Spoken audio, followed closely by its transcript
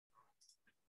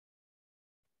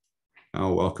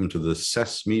Welcome to the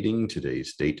SES meeting.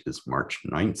 Today's date is March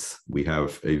 9th. We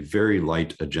have a very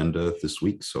light agenda this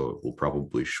week, so it will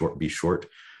probably be short.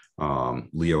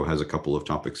 Leo has a couple of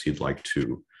topics he'd like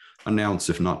to announce,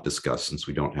 if not discuss, since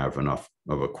we don't have enough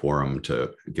of a quorum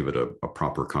to give it a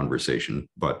proper conversation.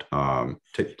 But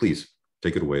please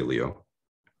take it away, Leo.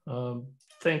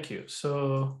 Thank you.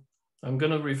 So I'm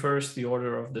going to reverse the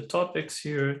order of the topics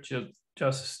here to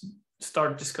just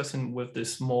start discussing with the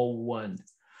small one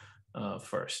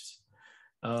first.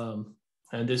 And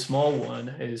this small one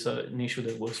is an issue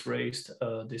that was raised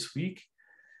this week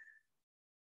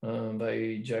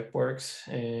by Jackworks,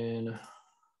 and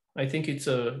I think it's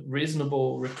a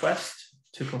reasonable request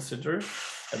to consider,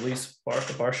 at least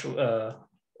a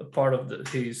part of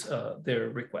their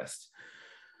request.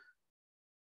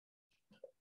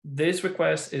 This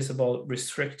request is about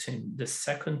restricting the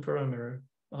second parameter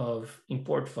of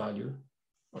import value.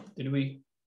 Did we?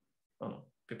 Oh no,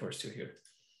 people are still here.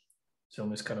 So I'm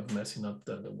just kind of messing up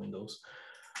the windows.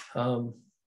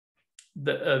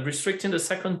 Restricting the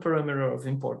second parameter of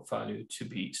import value to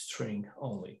be string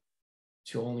only.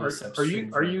 To only accept string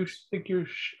values.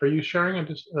 Are you sharing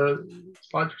a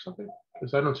slides or something?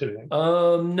 Because I don't see anything.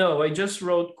 No, I just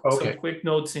wrote some quick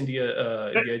notes in the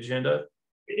agenda.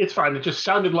 It's fine. It just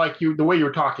sounded like the way you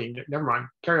were talking. Never mind.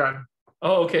 Carry on.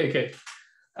 Oh, okay.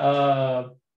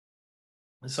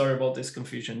 Sorry about this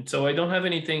confusion. So I don't have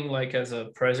anything like as a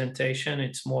presentation.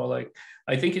 It's more like,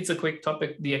 I think it's a quick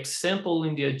topic. The example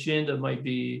in the agenda might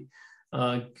be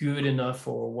good enough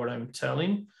for what I'm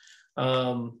telling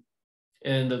and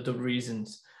the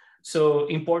reasons. So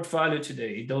import value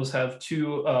today, those have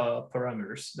two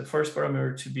parameters. The first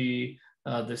parameter to be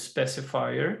the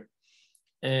specifier,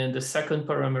 and the second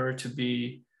parameter to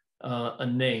be a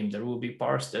name that will be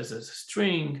parsed as a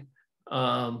string,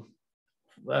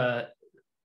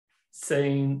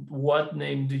 saying what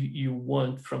name do you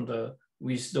want from the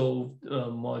resolved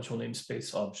module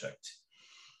namespace object.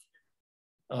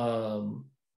 And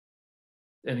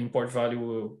import value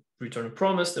will return a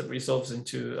promise that resolves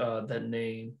into that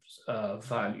name's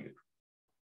value.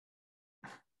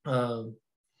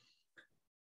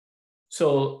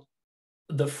 So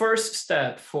the first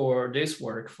step for this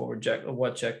work, for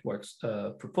what Jackworks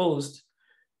proposed,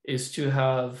 is to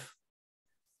have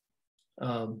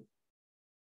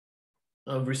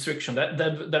a restriction.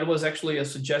 That was actually a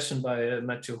suggestion by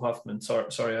Matthew Hoffman.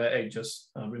 Sorry, I just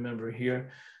remember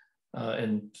here,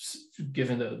 and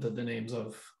given the names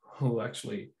of who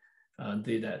actually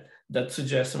did that. That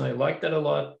suggestion, I like that a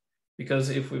lot, because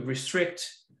if we restrict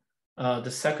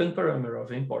the second parameter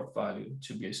of import value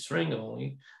to be a string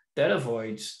only, that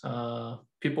avoids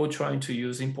people trying to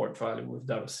use import value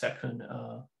without a second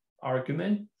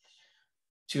argument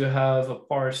to have a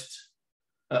parsed,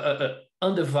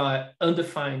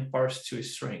 undefined parsed to a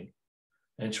string,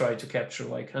 and try to capture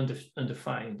like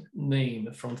undefined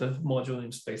name from the module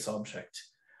namespace object,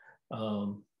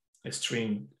 a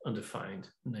string undefined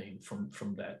name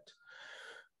from that.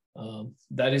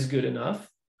 That is good enough.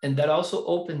 And that also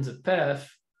opens a path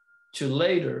to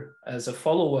later, as a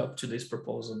follow-up to this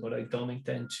proposal, but I don't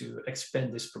intend to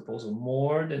expand this proposal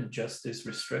more than just this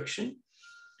restriction.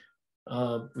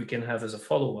 We can have as a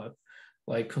follow-up,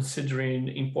 like considering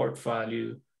import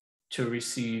value to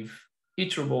receive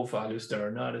iterable values that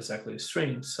are not exactly a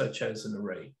string, such as an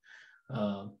array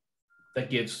that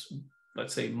gives,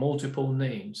 let's say, multiple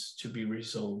names to be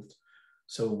resolved.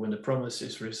 So when the promise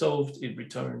is resolved, it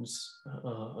returns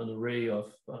an array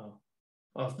of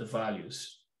the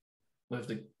values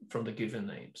from the given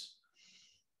names.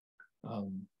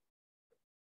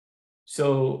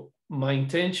 So my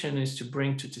intention is to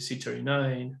bring to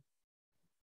TC39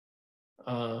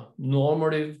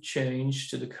 normative change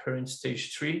to the current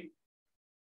stage 3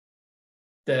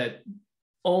 that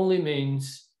only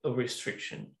means a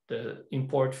restriction. The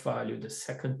import value, the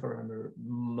second parameter,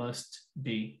 must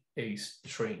be a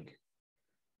string.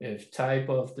 If type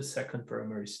of the second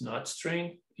parameter is not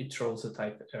string, it throws a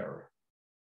type error.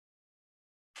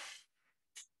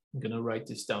 I'm gonna write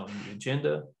this down in the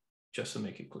agenda just to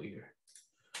make it clear.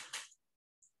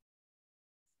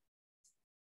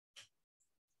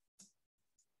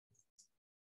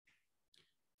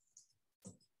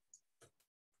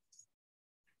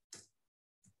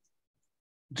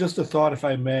 Just a thought, if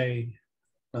I may.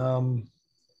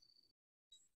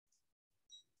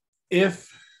 If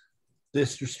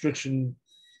this restriction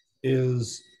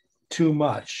is too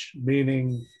much,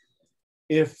 meaning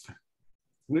if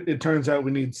it turns out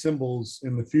we need symbols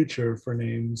in the future for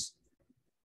names,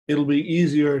 it'll be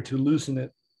easier to loosen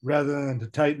it rather than to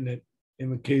tighten it in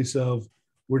the case of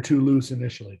we're too loose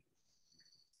initially.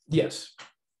 Yes.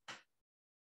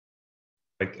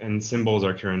 like, and symbols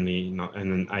are currently not,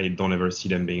 and I don't ever see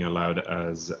them being allowed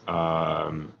as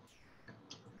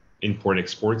import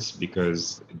exports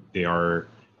because they are,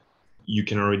 you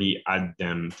can already add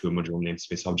them to a module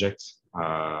namespace object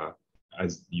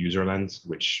as userland,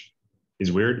 which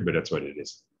is weird, but that's what it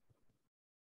is.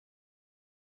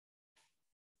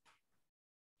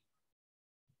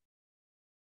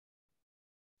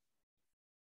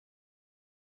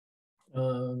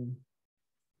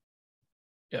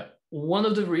 Yeah, one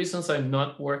of the reasons I'm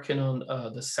not working on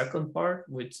the second part,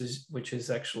 which is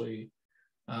actually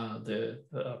the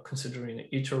considering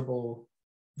iterable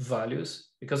values,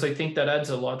 because I think that adds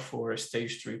a lot for a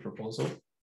stage 3 proposal.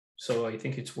 So I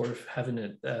think it's worth having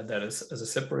it that as a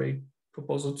separate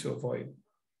proposal to avoid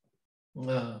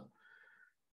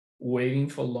waiting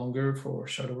for longer for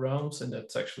shadow realms, and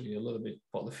that's actually a little bit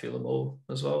polyfillable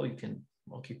as well. You can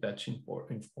monkey patch import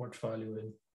value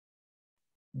and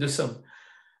do some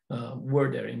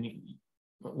work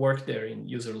there in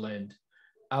userland.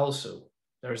 Also,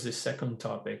 there's this second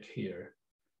topic here,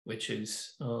 which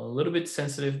is a little bit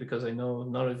sensitive because I know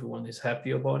not everyone is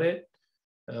happy about it,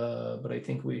 but I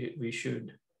think we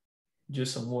should do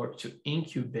some work to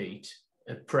incubate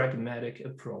a pragmatic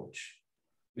approach.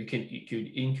 We could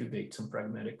incubate some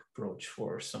pragmatic approach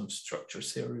for some structure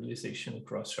serialization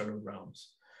across shadow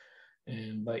realms.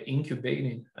 And by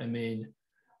incubating, I mean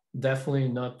definitely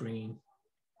not bringing.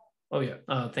 Oh yeah,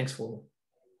 thanks for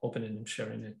opening and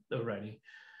sharing it already.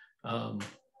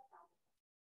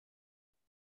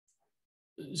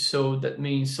 So that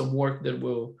means some work that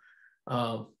will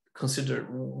consider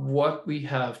what we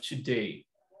have today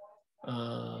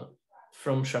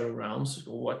from shadow realms,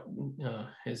 what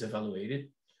is evaluated,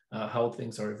 how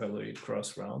things are evaluated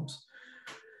across realms,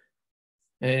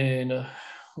 and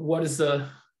what is the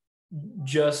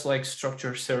just like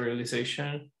structure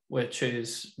serialization, which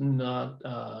is not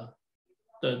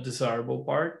the desirable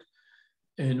part,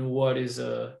 and what is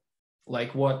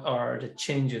like what are the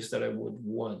changes that I would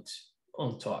want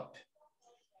on top.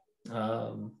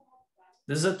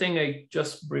 This is a thing I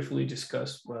just briefly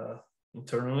discussed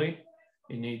internally.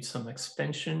 It needs some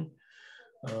expansion,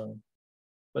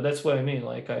 but that's what I mean.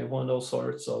 Like I want all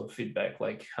sorts of feedback,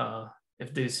 like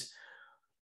if this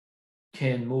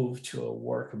can move to a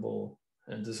workable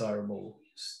and desirable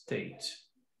state.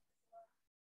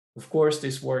 Of course,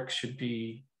 this work should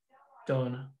be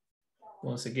done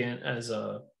once again as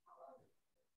a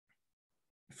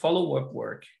follow-up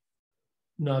work,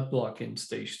 not blocking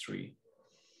stage 3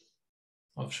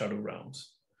 of shadow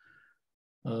realms.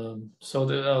 So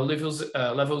the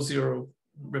level 0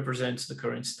 represents the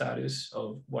current status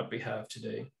of what we have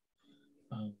today.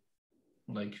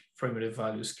 Like primitive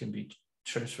values can be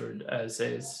transferred as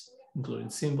is, including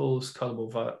symbols.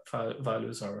 Callable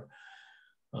values are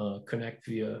connect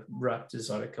via wrapped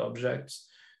exotic objects,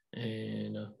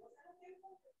 and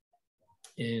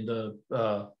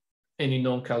any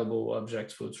non-callable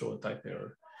objects will throw a type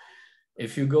error.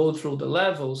 If you go through the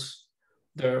levels,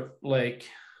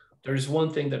 there's one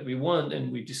thing that we want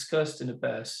and we discussed in the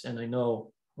past, and I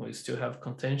know we still have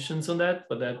contentions on that,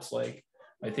 but that's like,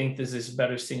 I think this is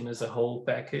better seen as a whole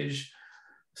package.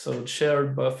 So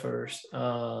shared buffers,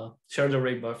 shared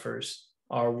array buffers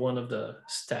are one of the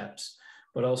steps,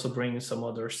 but also bringing some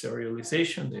other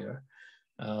serialization there.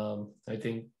 I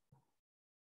think,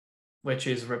 which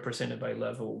is represented by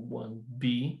level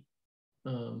 1B.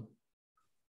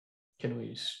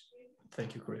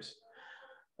 Thank you, Chris.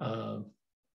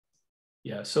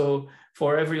 Yeah, so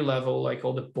for every level, like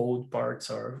all the bold parts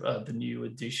are the new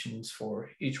additions for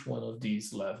each one of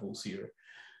these levels here.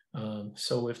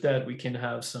 So with that, we can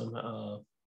have some,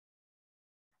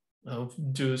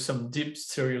 do some deep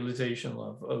serialization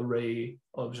of array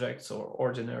objects or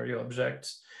ordinary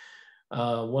objects.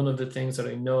 One of the things that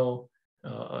I know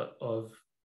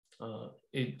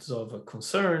it's of a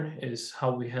concern is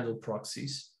how we handle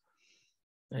proxies.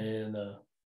 And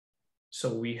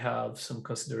so we have some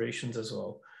considerations as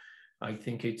well. I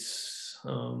think it's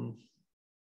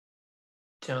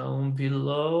down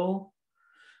below.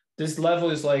 This level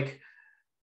is like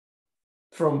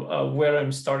from where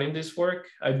I'm starting this work.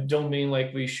 I don't mean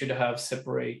like we should have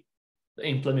separate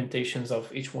implementations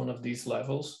of each one of these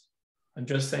levels. I'm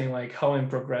just saying like how I'm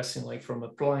progressing, like from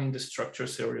applying the structure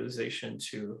serialization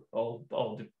to all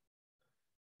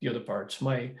the other parts.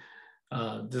 My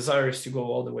desire is to go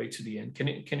all the way to the end.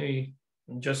 Can we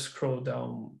just scroll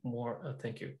down more?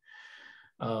 Thank you.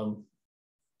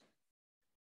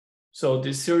 So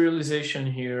this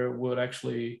serialization here would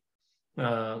actually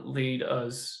lead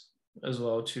us as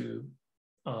well to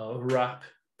wrap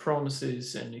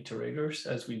promises and iterators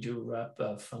as we do wrap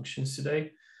functions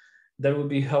today. that would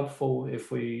be helpful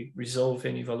if we resolve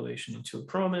any evaluation into a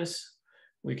promise.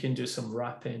 We can do some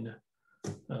wrapping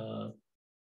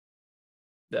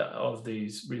of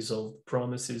these resolved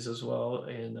promises as well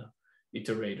in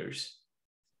iterators.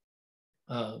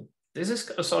 This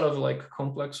is a sort of like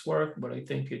complex work, but I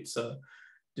think it's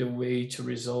the way to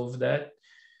resolve that.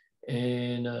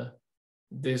 And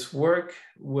this work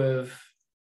with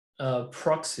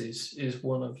proxies is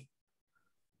one of,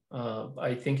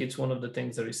 I think it's one of the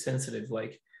things that is sensitive,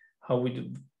 like how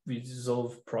we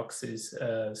resolve proxies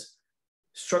as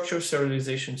structural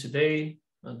serialization today.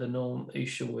 The known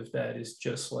issue with that is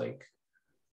just like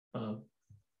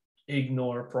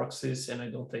ignore proxies, and I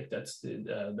don't think that's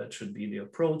that should be the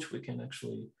approach. We can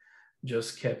actually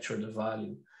just capture the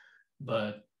value,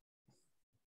 but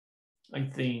I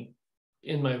think,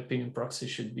 in my opinion, proxy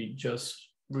should be just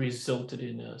resulted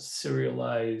in a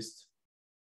serialized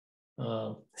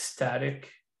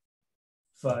static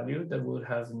value that would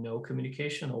have no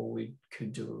communication, or we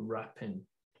could do a wrapping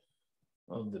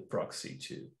of the proxy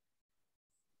too.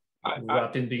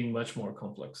 Wrapping being much more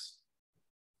complex.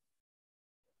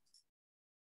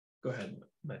 Go ahead,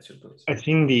 Matthew, please. I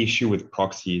think the issue with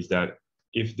proxy is that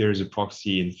if there's a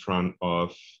proxy in front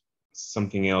of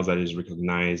something else that is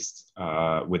recognized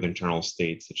with internal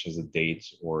states, such as a date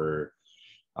or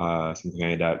something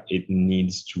like that, it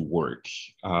needs to work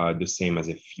the same as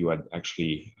if you had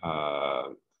actually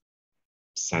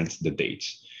sent the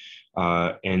date.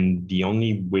 And the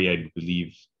only way I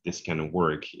believe this can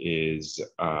work is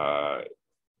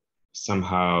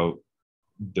somehow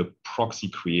the proxy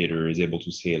creator is able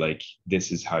to say, like,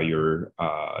 this is how you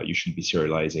should be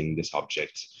serializing this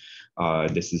object.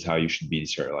 This is how you should be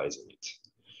serializing it.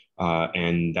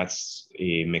 And that's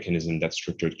a mechanism that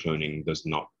structured cloning does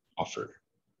not offer.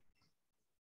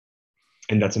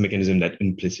 And that's a mechanism that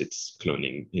implicit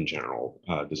cloning in general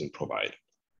doesn't provide.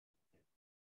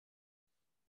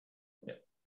 Yeah.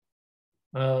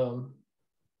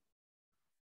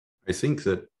 I think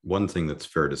that one thing that's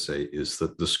fair to say is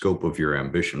that the scope of your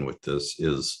ambition with this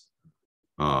is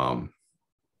high,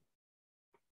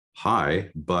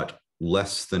 but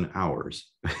less than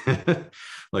ours.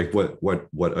 Like what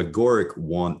Agoric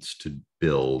wants to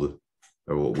build,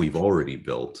 or what we've already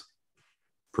built,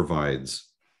 provides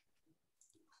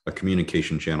a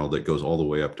communication channel that goes all the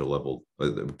way up to level.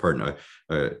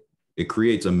 It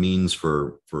creates a means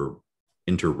for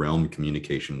inter-realm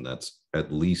communication that's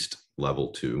at least level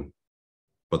 2,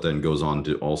 but then goes on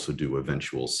to also do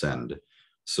eventual send.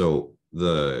 So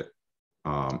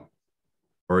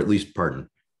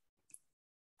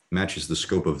matches the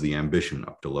scope of the ambition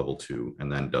up to level 2,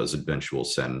 and then does eventual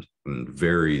send, and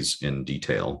varies in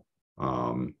detail.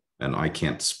 And I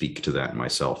can't speak to that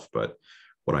myself, but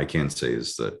what I can say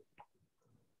is that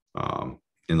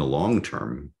in the long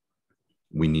term,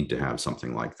 we need to have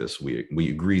something like this. We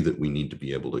agree that we need to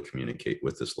be able to communicate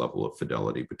with this level of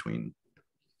fidelity between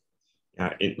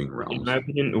realms. In my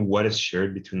opinion, what is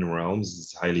shared between realms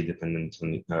is highly dependent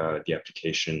on the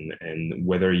application, and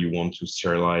whether you want to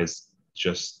serialize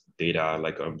just data,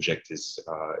 like object is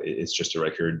just a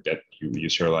record that you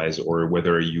serialize, or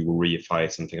whether you reify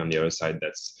something on the other side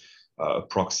that's a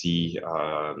proxy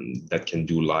that can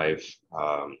do live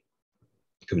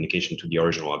communication to the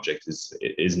original object is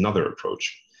another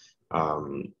approach.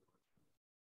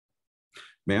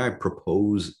 May I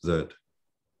propose that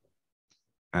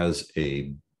as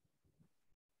a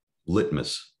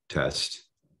litmus test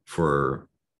for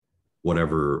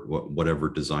whatever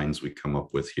designs we come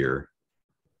up with here,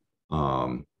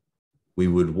 we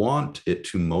would want it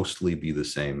to mostly be the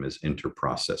same as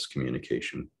inter-process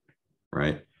communication,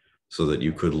 right? So that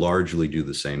you could largely do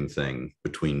the same thing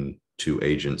between two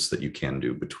agents that you can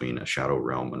do between a shadow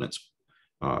realm and its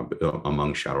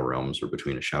among shadow realms, or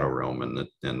between a shadow realm and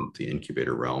the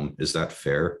incubator realm. Is that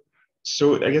fair?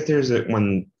 So I guess there's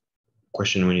one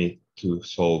question we need to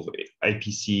solve.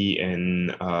 IPC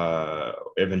and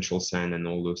eventual send and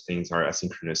all those things are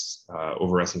asynchronous,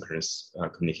 over asynchronous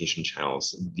communication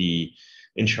channels. The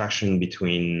interaction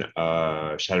between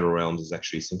shadow realms is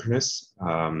actually synchronous,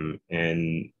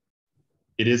 and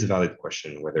it is a valid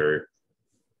question whether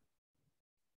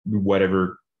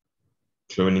whatever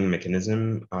cloning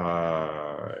mechanism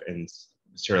and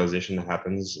serialization that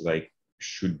happens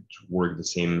should work the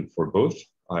same for both.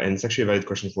 And it's actually a valid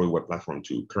question for the web platform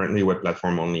too. Currently, web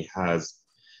platform only has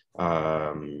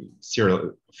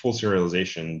full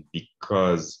serialization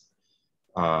because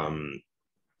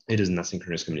it is an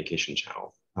asynchronous communication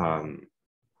channel.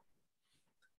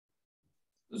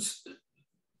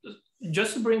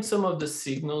 Just to bring some of the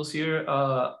signals here,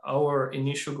 our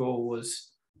initial goal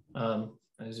was,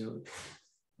 as you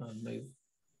may have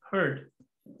heard,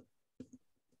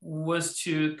 was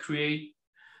to create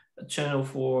a channel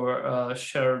for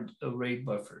shared array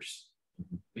buffers,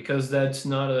 because that's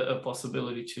not a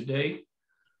possibility today,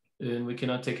 and we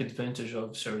cannot take advantage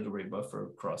of shared array buffer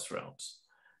across realms.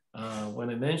 When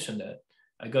I mentioned that,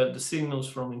 I got the signals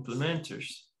from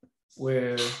implementers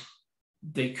where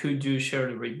they could do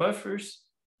shared array buffers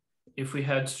if we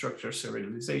had structure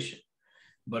serialization.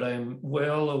 But I'm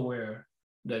well aware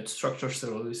that structure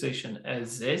serialization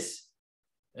as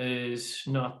is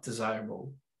not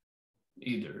desirable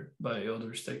either by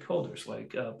other stakeholders,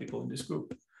 like people in this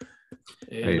group.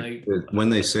 And when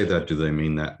they say that, do they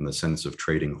mean that in the sense of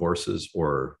trading horses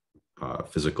or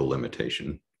physical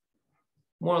limitation?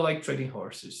 More like trading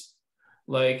horses.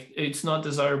 Like, it's not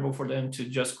desirable for them to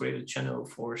just create a channel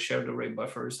for shared array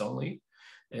buffers only.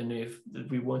 And if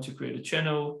we want to create a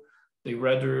channel, they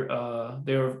rather,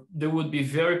 they would be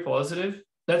very positive.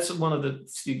 That's one of the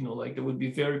signal, like they would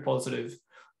be very positive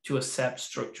to accept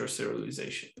structure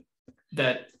serialization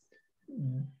that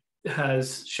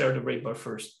has shared array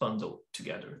buffers bundled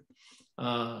together.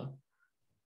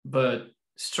 But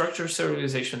structure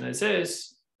serialization as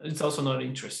is, it's also not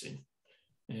interesting.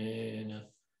 And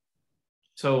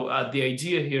so the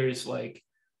idea here is like,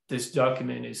 this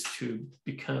document is to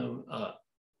become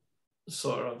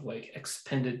sort of like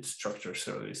expanded structure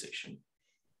serialization,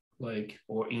 like,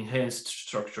 or enhanced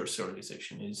structure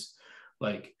serialization is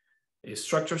like a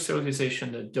structure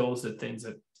serialization that does the things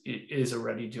that it is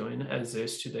already doing as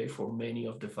is today for many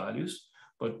of the values,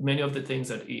 but many of the things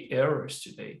that it errors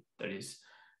today, that is,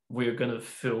 we're gonna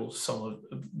fill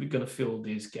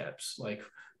these gaps, like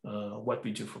what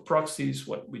we do for proxies,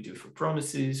 what we do for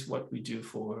promises, what we do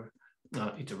for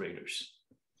iterators.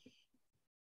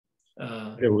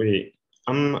 Wait,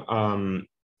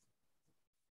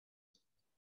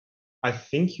 I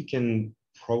think you can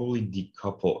probably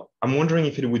decouple. I'm wondering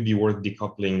if it would be worth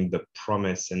decoupling the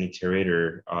promise and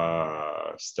iterator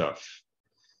stuff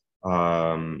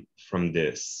from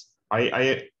this.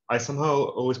 I somehow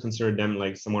always consider them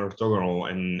like somewhat orthogonal,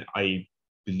 and I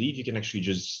believe you can actually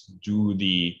just do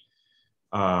the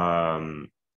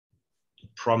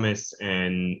promise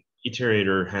and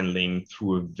iterator handling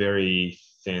through a very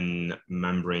thin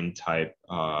membrane type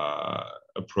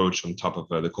approach on top of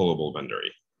the callable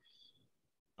boundary.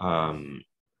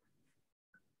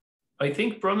 I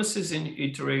think promises and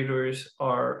iterators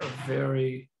are a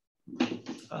very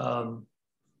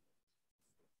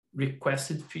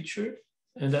requested feature,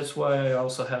 and that's why I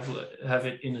also have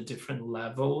it in a different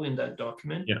level in that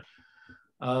document. Yeah.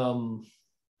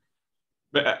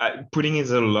 But putting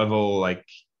it at a level like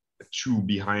 2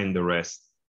 behind the rest,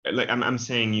 like I'm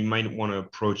saying, you might want to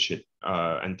approach it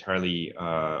entirely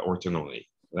orthogonally.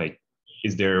 Like,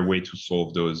 is there a way to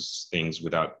solve those things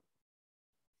without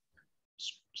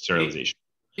serialization?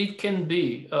 It can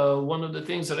be. One of the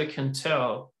things that I can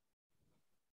tell,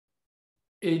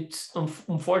 it's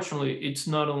unfortunately, it's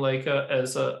not like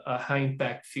as a high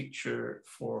impact feature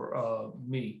for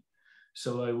me.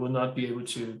 So I will not be able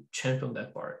to champion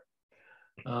that part.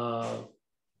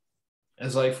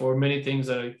 As like for many things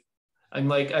that I'm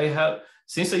like, I have,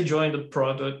 since I joined the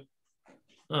product,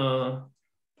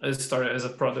 I started as a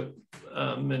product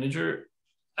manager,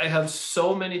 I have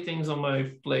so many things on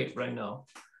my plate right now.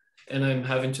 And I'm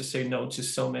having to say no to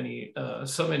so many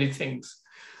things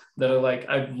that are like,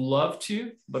 I'd love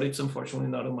to, but it's unfortunately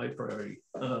not on my priority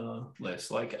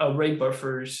list. Like array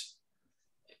buffers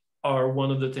are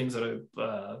one of the things that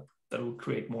that will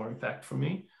create more impact for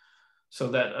me. So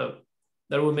that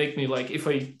will make me like, if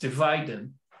I divide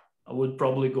them, I would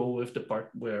probably go with the part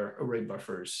where array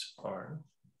buffers are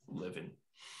living.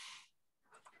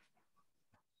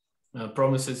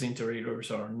 Promises iterators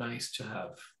are nice to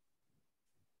have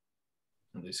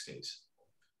in this case.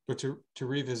 But to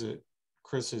revisit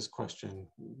Chris's question,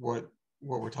 what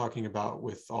we're talking about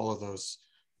with all of those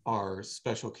are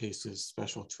special cases,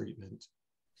 special treatment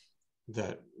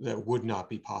that would not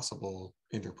be possible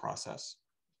inter-process,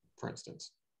 for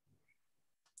instance.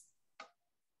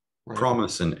 Right?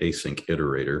 Promise and async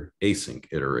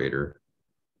iterator.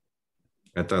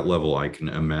 At that level, I can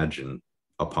imagine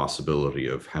a possibility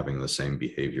of having the same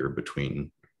behavior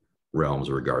between realms,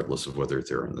 regardless of whether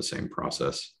they're in the same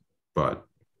process. But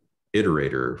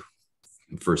iterator,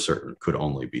 for certain, could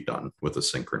only be done with a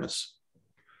synchronous.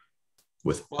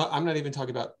 Well, I'm not even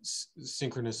talking about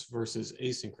synchronous versus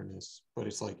asynchronous, but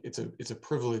it's like it's a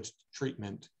privileged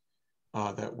treatment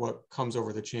that what comes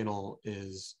over the channel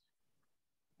is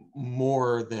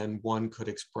more than one could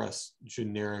express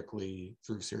generically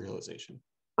through serialization.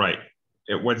 Right.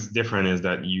 What's different is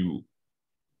that you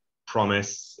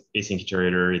promise async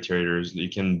iterators, you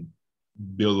can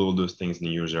build all those things in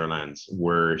the user land,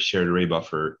 where shared array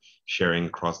buffer sharing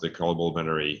across the callable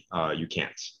boundary, you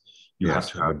can't. You have Yes,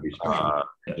 to that would be special.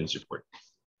 have support.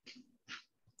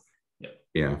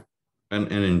 Yeah,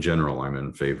 and in general, I'm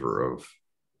in favor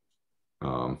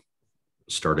of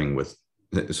starting with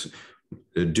this,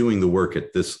 doing the work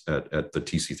at this at the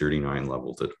TC39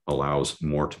 level that allows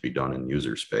more to be done in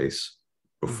user space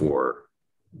before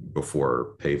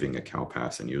paving a cow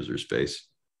path in user space.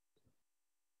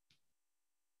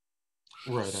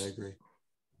 Right, I agree.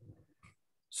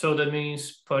 So that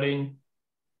means putting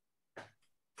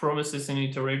promises and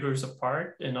iterators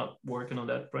apart and not working on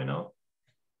that right now?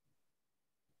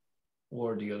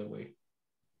 Or the other way?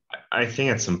 I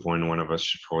think at some point, one of us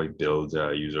should probably build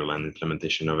a user land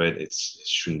implementation of it. It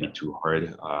shouldn't be too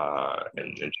hard,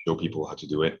 and show people how to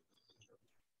do it.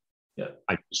 Yeah.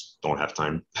 I just don't have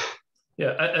time.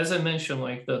 Yeah, as I mentioned,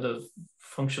 like the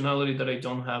functionality that I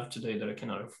don't have today, that I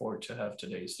cannot afford to have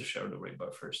today, is the shared array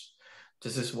buffers.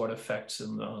 This is what affects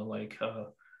in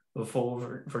the full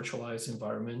virtualized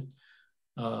environment.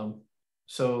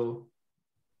 So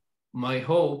my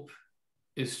hope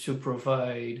is to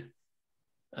provide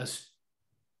as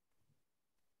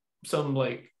some,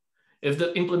 like, if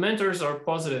the implementers are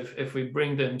positive, if we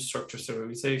bring them structure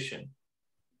serialization,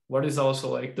 what is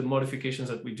also like the modifications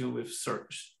that we do with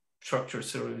structure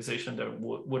serialization that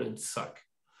wouldn't suck,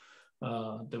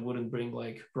 that wouldn't bring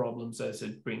like problems as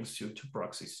it brings to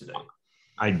proxies today?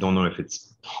 I don't know if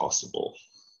it's possible.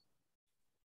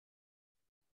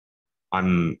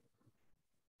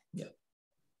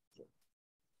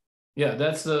 Yeah,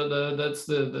 that's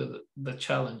the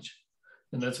challenge,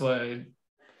 and that's why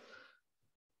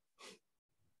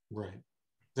Right.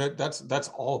 That's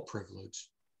all privilege.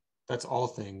 That's all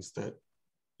things that,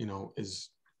 you know, is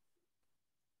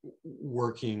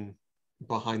working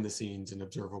behind the scenes in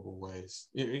observable ways,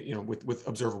 you know, with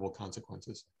observable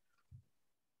consequences.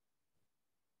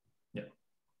 Yeah.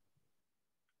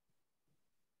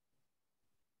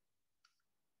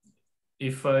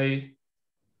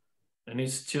 And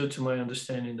it's still to my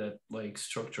understanding that like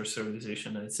structure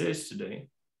serialization as is today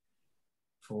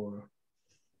for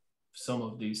some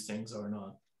of these things are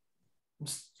not,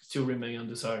 still remain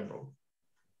undesirable.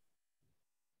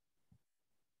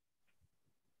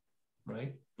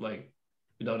 Right? Like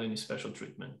without any special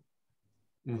treatment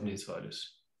of these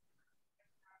values.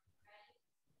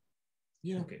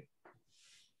 Yeah. Okay.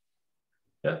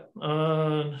 Yeah.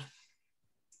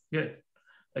 Yeah.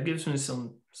 That gives me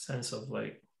some sense of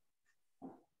like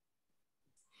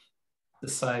the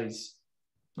size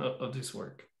of this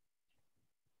work.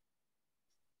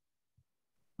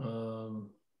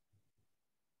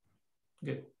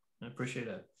 Good. I appreciate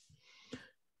that.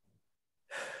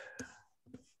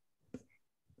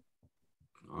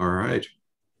 All right.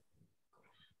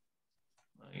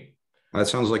 That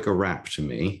sounds like a wrap to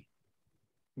me.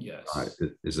 Yes.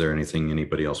 Is there anything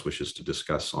anybody else wishes to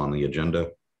discuss on the agenda?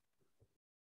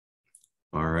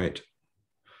 All right.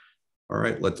 All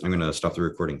right. I'm going to stop the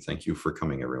recording. Thank you for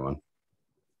coming, everyone.